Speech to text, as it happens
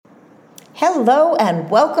Hello and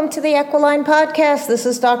welcome to the Equiline Podcast. This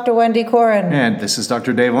is Dr. Wendy Corin. And this is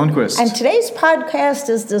Dr. Dave Lundquist. And today's podcast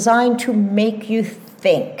is designed to make you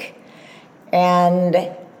think. And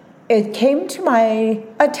it came to my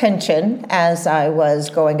attention as I was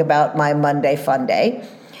going about my Monday Fun Day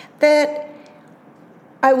that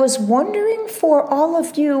I was wondering for all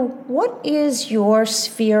of you, what is your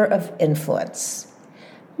sphere of influence?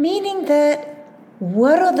 Meaning that,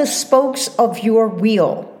 what are the spokes of your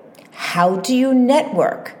wheel? How do you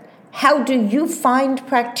network? How do you find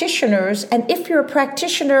practitioners? And if you're a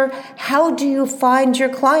practitioner, how do you find your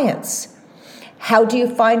clients? How do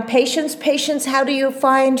you find patients? Patients, how do you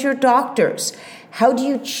find your doctors? How do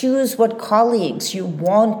you choose what colleagues you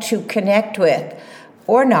want to connect with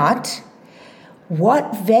or not?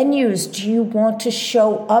 What venues do you want to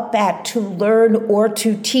show up at to learn or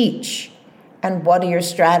to teach? And what are your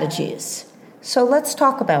strategies? So let's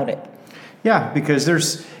talk about it. Yeah, because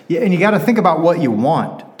and you got to think about what you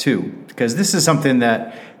want too, because this is something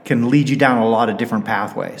that can lead you down a lot of different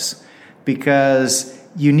pathways. Because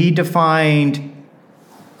you need to find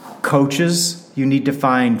coaches, you need to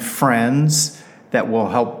find friends that will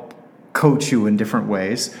help coach you in different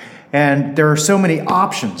ways. And there are so many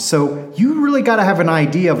options. So you really got to have an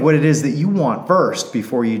idea of what it is that you want first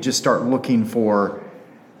before you just start looking for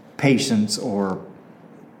patients or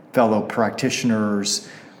fellow practitioners.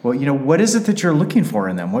 Well, what is it that you're looking for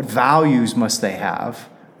in them? What values must they have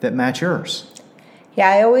that match yours? Yeah,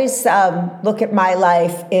 I always look at my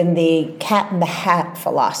life in the cat in the hat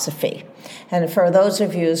philosophy. And for those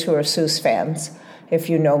of you who are Seuss fans, if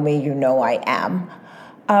you know me, you know I am.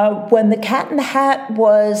 When the Cat in the Hat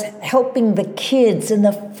was helping the kids in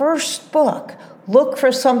the first book look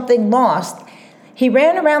for something lost, he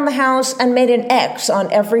ran around the house and made an X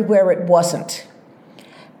on everywhere it wasn't.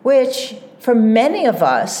 Which, for many of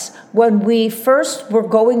us, when we first were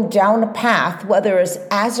going down a path, whether it's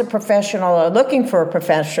as a professional or looking for a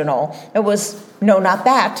professional, it was, no, not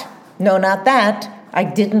that, no, not that, I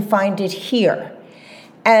didn't find it here.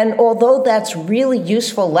 And although that's really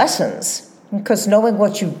useful lessons, because knowing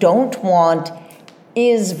what you don't want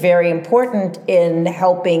is very important in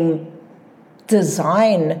helping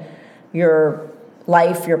design your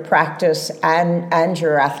life, your practice, and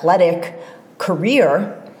your athletic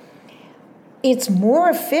career, it's more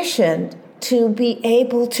efficient to be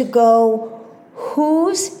able to go,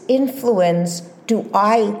 whose influence do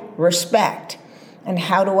I respect? And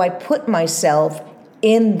how do I put myself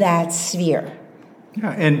in that sphere?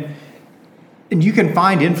 Yeah, and you can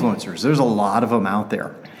find influencers. There's a lot of them out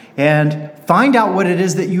there. And find out what it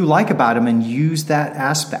is that you like about them and use that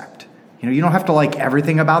aspect. You don't have to like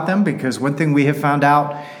everything about them, because one thing we have found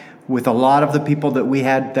out with a lot of the people that we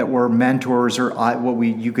had that were mentors or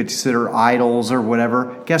you could consider idols or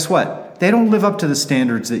whatever, guess what? They don't live up to the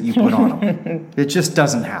standards that you put on them. It just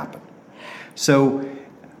doesn't happen. So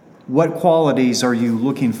what qualities are you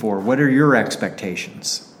looking for? What are your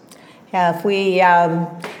expectations? Yeah,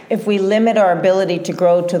 if we limit our ability to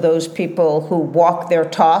grow to those people who walk their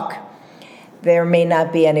talk, there may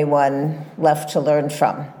not be anyone left to learn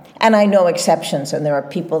from. And I know exceptions, and there are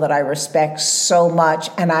people that I respect so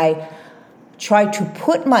much, and I try to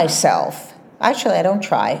put myself, actually I don't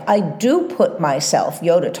try, I do put myself,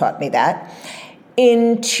 Yoda taught me that,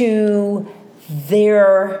 into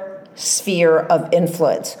their sphere of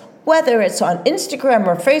influence, whether it's on Instagram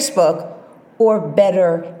or Facebook, or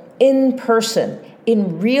better, in person,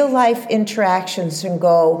 in real life interactions, and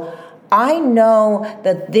go, I know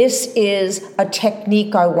that this is a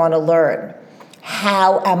technique I want to learn.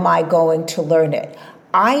 How am I going to learn it?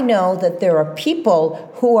 I know that there are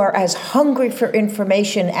people who are as hungry for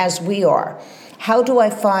information as we are. How do I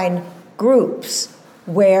find groups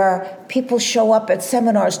where people show up at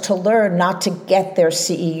seminars to learn, not to get their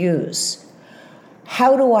CEUs?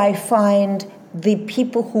 How do I find the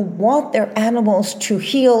people who want their animals to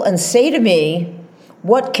heal and say to me,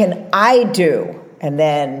 what can I do? And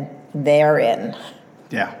then they're in.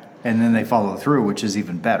 Yeah, and then they follow through, which is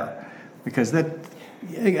even better. Because that,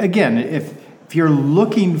 again, if you're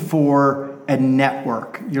looking for a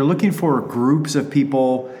network, you're looking for groups of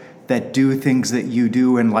people that do things that you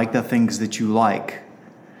do and like the things that you like.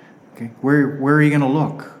 Okay, where are you going to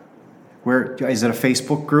look? Where is it? A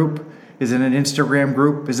Facebook group? Is it an Instagram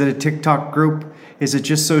group? Is it a TikTok group? Is it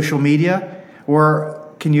just social media?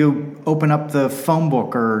 Or can you open up the phone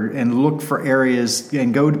book and look for areas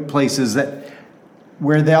and go to places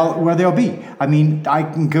where they'll be? I mean, I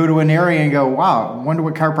can go to an area and go, wow, I wonder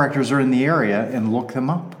what chiropractors are in the area, and look them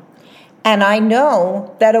up. And I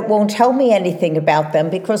know that it won't tell me anything about them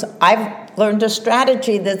because I've learned a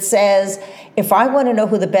strategy that says If I want to know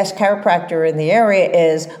who the best chiropractor in the area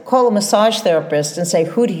is, call a massage therapist and say,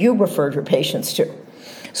 who do you refer your patients to?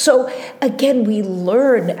 So again, we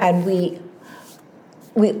learn, and we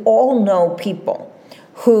all know people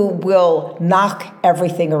who will knock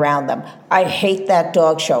everything around them. I hate that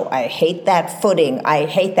dog show. I hate that footing. I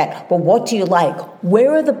hate that. But what do you like?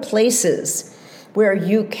 Where are the places where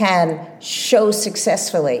you can show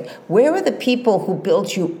successfully? Where are the people who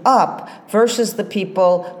build you up versus the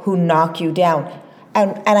people who knock you down?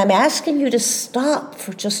 And I'm asking you to stop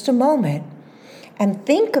for just a moment and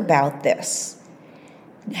think about this.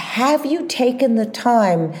 Have you taken the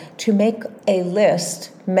time to make a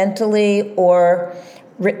list mentally or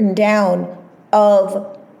written down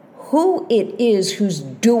of who it is who's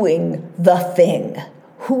doing the thing,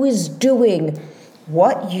 who is doing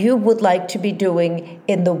what you would like to be doing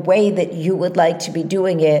in the way that you would like to be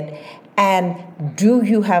doing it, and do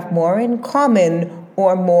you have more in common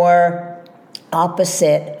or more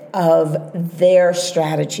opposite of their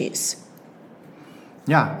strategies?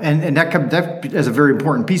 Yeah, and that is a very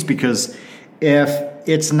important piece, because if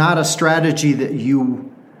it's not a strategy that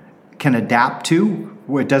you can adapt to,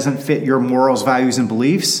 it doesn't fit your morals, values, and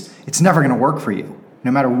beliefs, it's never going to work for you.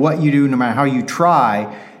 No matter what you do, no matter how you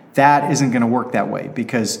try, that isn't going to work that way,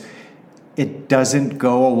 because it doesn't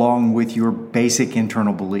go along with your basic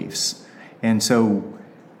internal beliefs. And so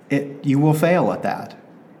you will fail at that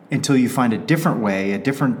until you find a different way, a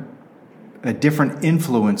different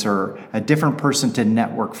influencer, a different person to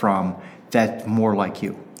network from that's more like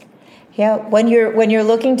you. Yeah, when you're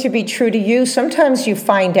looking to be true to you, sometimes you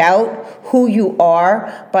find out who you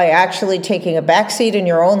are by actually taking a backseat in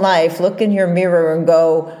your own life, look in your mirror and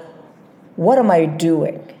go, what am I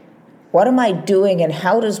doing? What am I doing, and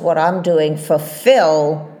how does what I'm doing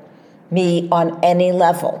fulfill me on any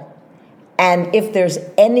level? And if there's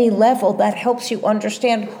any level, that helps you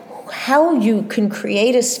understand how you can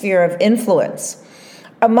create a sphere of influence.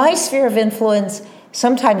 My sphere of influence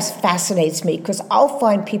sometimes fascinates me, because I'll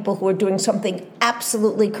find people who are doing something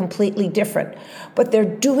absolutely completely different, but they're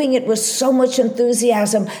doing it with so much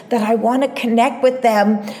enthusiasm that I want to connect with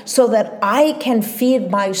them so that I can feed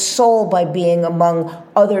my soul by being among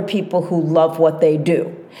other people who love what they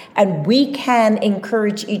do. And we can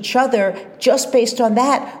encourage each other just based on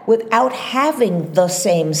that, without having the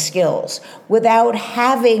same skills, without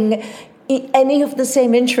having any of the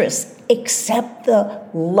same interests, except the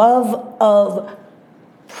love of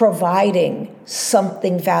providing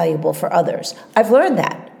something valuable for others. I've learned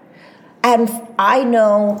that. And I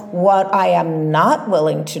know what I am not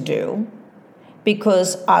willing to do,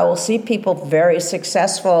 because I will see people very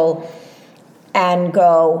successful and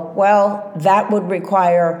go, well, that would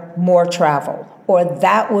require more travel, or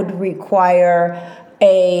that would require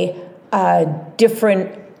a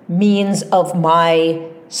different means of my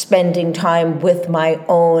spending time with my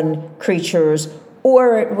own creatures,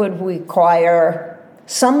 or it would require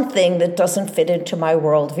something that doesn't fit into my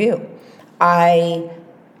worldview. I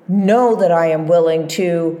know that I am willing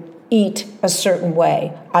to eat a certain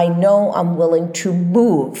way. I know I'm willing to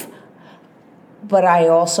move. But I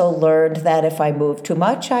also learned that if I move too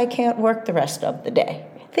much, I can't work the rest of the day.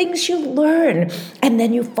 Things you learn, and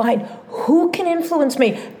then you find who can influence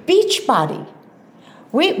me. Beachbody.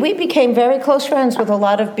 We became very close friends with a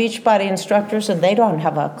lot of Beachbody instructors, and they don't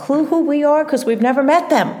have a clue who we are because we've never met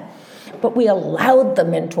them. But we allowed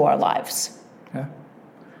them into our lives. Yeah.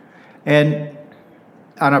 And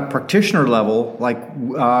on a practitioner level, like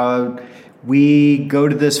we go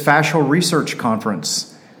to this fascial research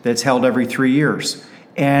conference that's held every 3 years.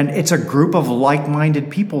 And it's a group of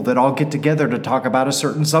like-minded people that all get together to talk about a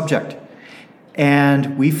certain subject.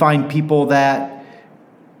 And we find people that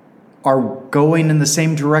are going in the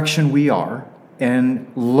same direction we are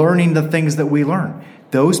and learning the things that we learn.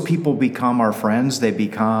 Those people become our friends. They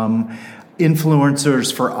become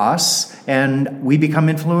influencers for us, and we become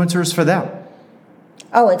influencers for them.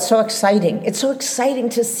 Oh, it's so exciting. It's so exciting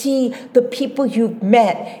to see the people you've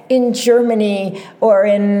met in Germany or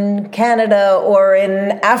in Canada or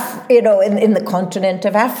in in the continent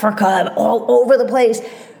of Africa and all over the place,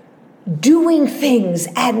 doing things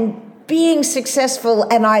and being successful.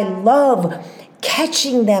 And I love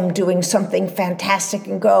catching them doing something fantastic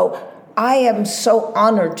and go, I am so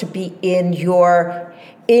honored to be in your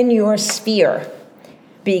sphere,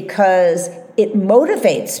 because it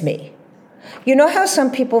motivates me. You know how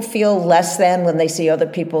some people feel less than when they see other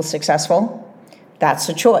people successful? That's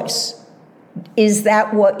a choice. Is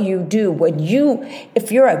that what you do?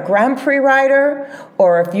 If you're a Grand Prix rider,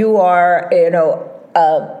 or if you are,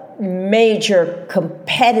 a major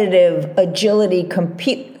competitive agility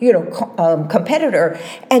competitor,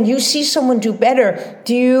 and you see someone do better,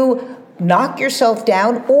 do you knock yourself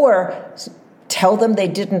down or tell them they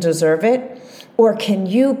didn't deserve it? Or can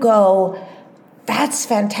you go, that's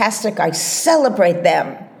fantastic, I celebrate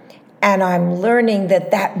them, and I'm learning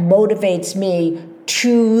that motivates me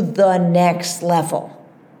to the next level?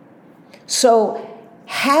 So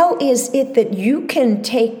how is it that you can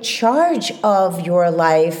take charge of your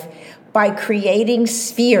life by creating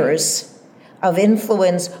spheres of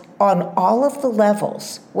influence on all of the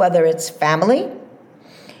levels, whether it's family,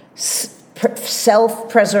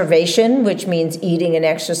 self-preservation, which means eating and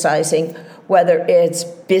exercising, whether it's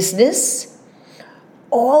business,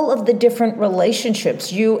 all of the different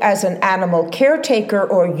relationships, you as an animal caretaker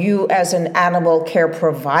or you as an animal care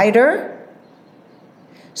provider.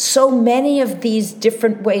 So many of these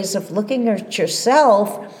different ways of looking at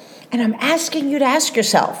yourself, and I'm asking you to ask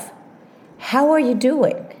yourself, how are you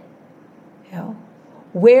doing? You know,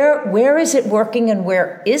 where is it working and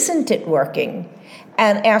where isn't it working?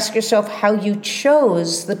 And ask yourself how you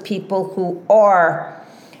chose the people who are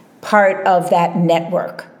part of that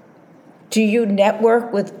network. Do you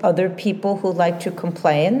network with other people who like to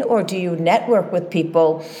complain, or do you network with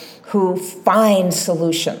people who find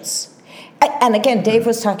solutions? And again, Dave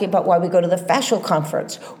was talking about why we go to the fascial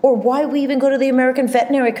conference, or why we even go to the American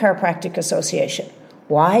Veterinary Chiropractic Association.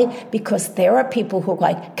 Why? Because there are people who are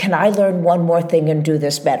like, can I learn one more thing and do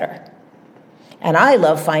this better? And I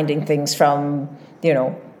love finding things from,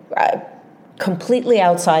 completely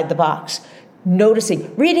outside the box.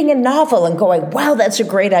 Noticing, reading a novel and going, wow, that's a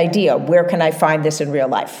great idea. Where can I find this in real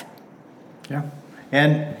life? Yeah.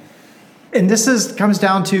 And this comes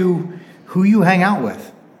down to who you hang out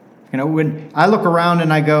with. When I look around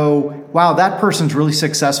and I go, wow, that person's really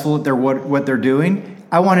successful at what they're doing,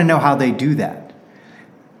 I want to know how they do that.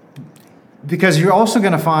 Because you're also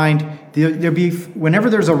going to find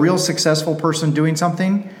whenever there's a real successful person doing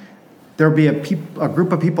something, there'll be a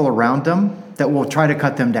group of people around them that will try to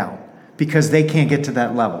cut them down because they can't get to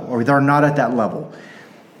that level or they're not at that level.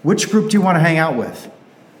 Which group do you want to hang out with?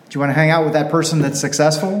 Do you want to hang out with that person that's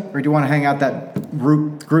successful, or do you want to hang out that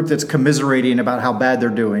group that's commiserating about how bad they're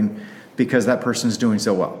doing because that person's doing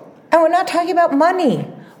so well? And we're not talking about money.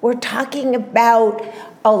 We're talking about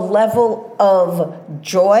a level of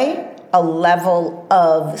joy, a level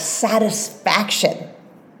of satisfaction.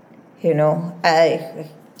 We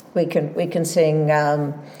can sing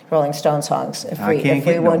Rolling Stone songs if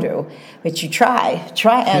we want to, but you try.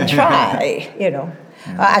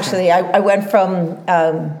 Actually, I went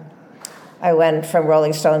from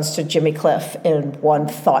Rolling Stones to Jimmy Cliff in one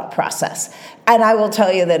thought process. And I will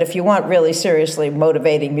tell you that if you want really seriously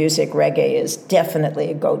motivating music, reggae is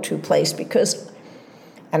definitely a go-to place because,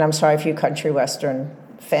 and I'm sorry for you country western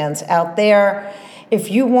fans out there,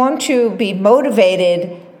 if you want to be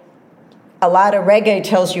motivated, a lot of reggae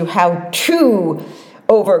tells you how to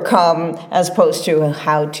overcome as opposed to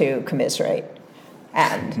how to commiserate.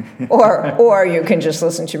 Or you can just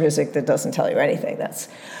listen to music that doesn't tell you anything. That's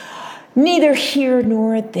neither here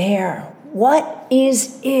nor there. What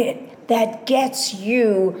is it that gets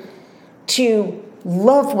you to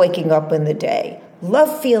love waking up in the day,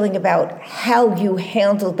 love feeling about how you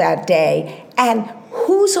handled that day, and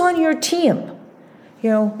who's on your team?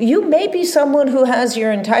 You may be someone who has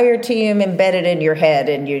your entire team embedded in your head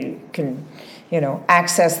and you can,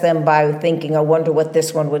 access them by thinking, I wonder what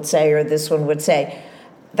this one would say or this one would say.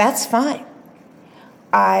 That's fine.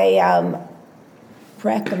 I am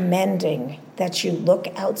recommending that you look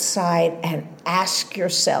outside and ask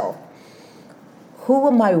yourself, who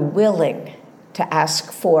am I willing to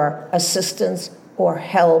ask for assistance or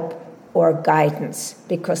help or guidance?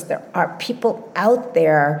 Because there are people out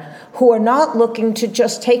there who are not looking to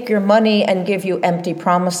just take your money and give you empty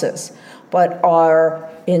promises, but are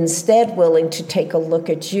instead willing to take a look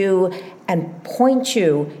at you and point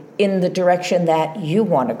you in the direction that you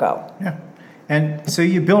want to go. Yeah. And so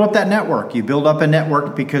you build up that network. You build up a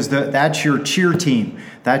network because that's your cheer team.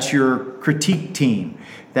 That's your critique team.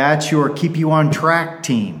 That's your keep you on track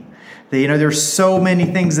team. There's so many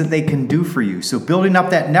things that they can do for you. So building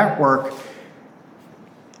up that network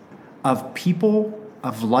of people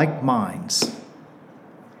of like minds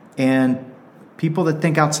and people that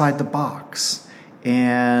think outside the box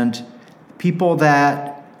and people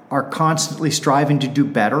that are constantly striving to do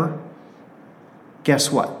better,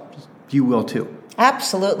 guess what? You will too.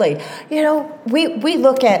 Absolutely. We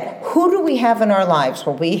look at who do we have in our lives?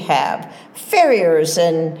 Well, we have farriers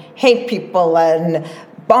and hay people and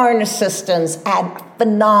barn assistants and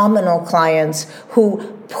phenomenal clients who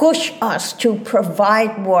push us to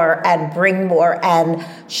provide more and bring more and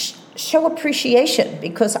show appreciation,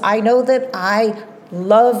 because I know that I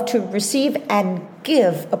love to receive and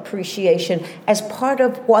give appreciation as part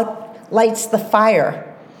of what lights the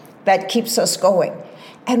fire that keeps us going.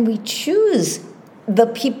 And we choose the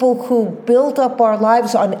people who build up our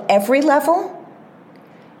lives on every level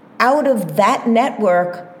out of that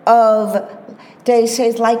network of, they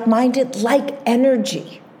say, like-minded, like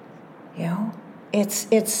energy. You know,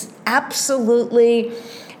 it's absolutely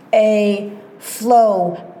a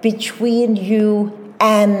flow between you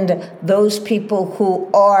and those people who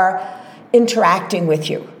are interacting with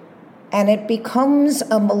you. And it becomes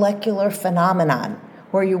a molecular phenomenon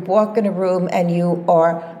where you walk in a room and you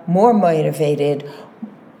are more motivated,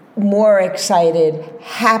 more excited,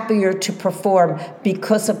 happier to perform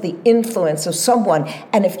because of the influence of someone.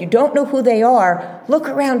 And if you don't know who they are, look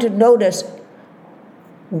around and notice,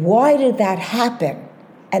 why did that happen?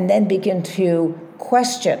 And then begin to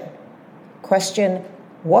question,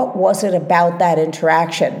 what was it about that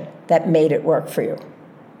interaction that made it work for you?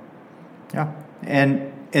 Yeah,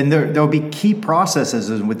 and there'll be key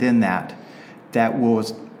processes within that will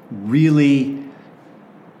really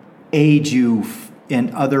aid you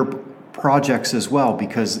in other projects as well,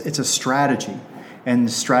 because it's a strategy, and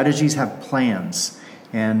strategies have plans,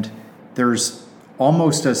 and there's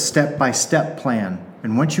almost a step-by-step plan.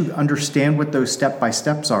 And once you understand what those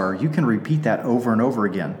step-by-steps are, you can repeat that over and over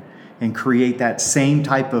again and create that same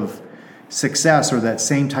type of success or that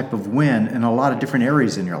same type of win in a lot of different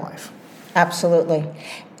areas in your life. Absolutely.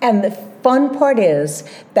 And the fun part is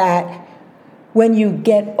that when you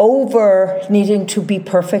get over needing to be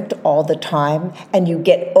perfect all the time, and you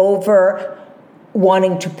get over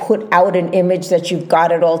wanting to put out an image that you've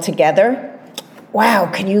got it all together, wow,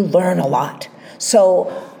 can you learn a lot.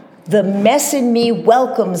 So the mess in me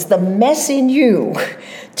welcomes the mess in you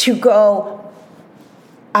to go,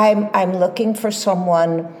 I'm looking for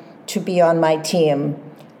someone to be on my team,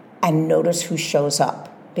 and notice who shows up.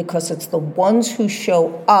 Because it's the ones who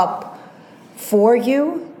show up for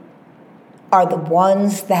you are the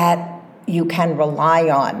ones that you can rely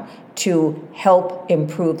on to help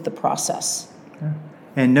improve the process.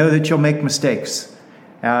 And know that you'll make mistakes.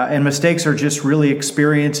 And mistakes are just really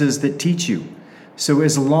experiences that teach you. So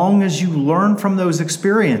as long as you learn from those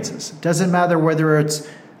experiences, it doesn't matter whether it's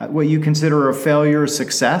what you consider a failure or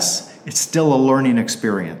success, it's still a learning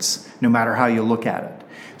experience, no matter how you look at it.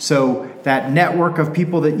 So that network of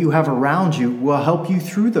people that you have around you will help you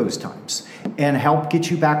through those times and help get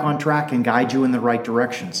you back on track and guide you in the right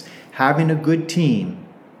directions. Having a good team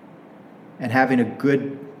and having a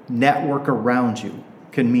good network around you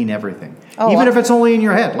can mean everything. Even if it's only in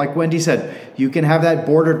your head. Like Wendy said, you can have that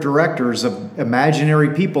board of directors of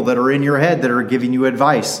imaginary people that are in your head that are giving you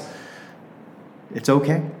advice. It's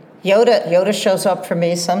okay. Yoda shows up for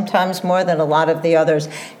me sometimes more than a lot of the others.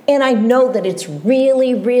 And I know that it's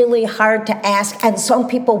really, really hard to ask, and some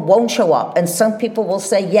people won't show up, and some people will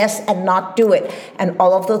say yes and not do it. And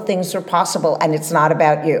all of those things are possible, and it's not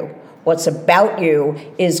about you. What's about you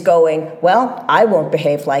is going, well, I won't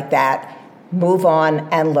behave like that. Move on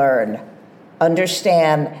and learn.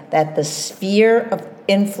 Understand that the sphere of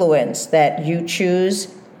influence that you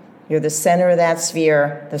choose, you're the center of that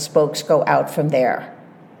sphere. The spokes go out from there.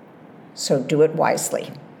 So do it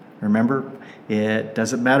wisely. Remember, it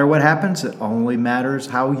doesn't matter what happens. It only matters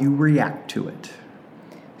how you react to it.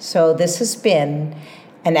 So this has been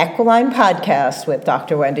an Equiline podcast with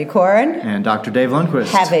Dr. Wendy Corin and Dr. Dave Lundquist.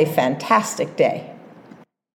 Have a fantastic day.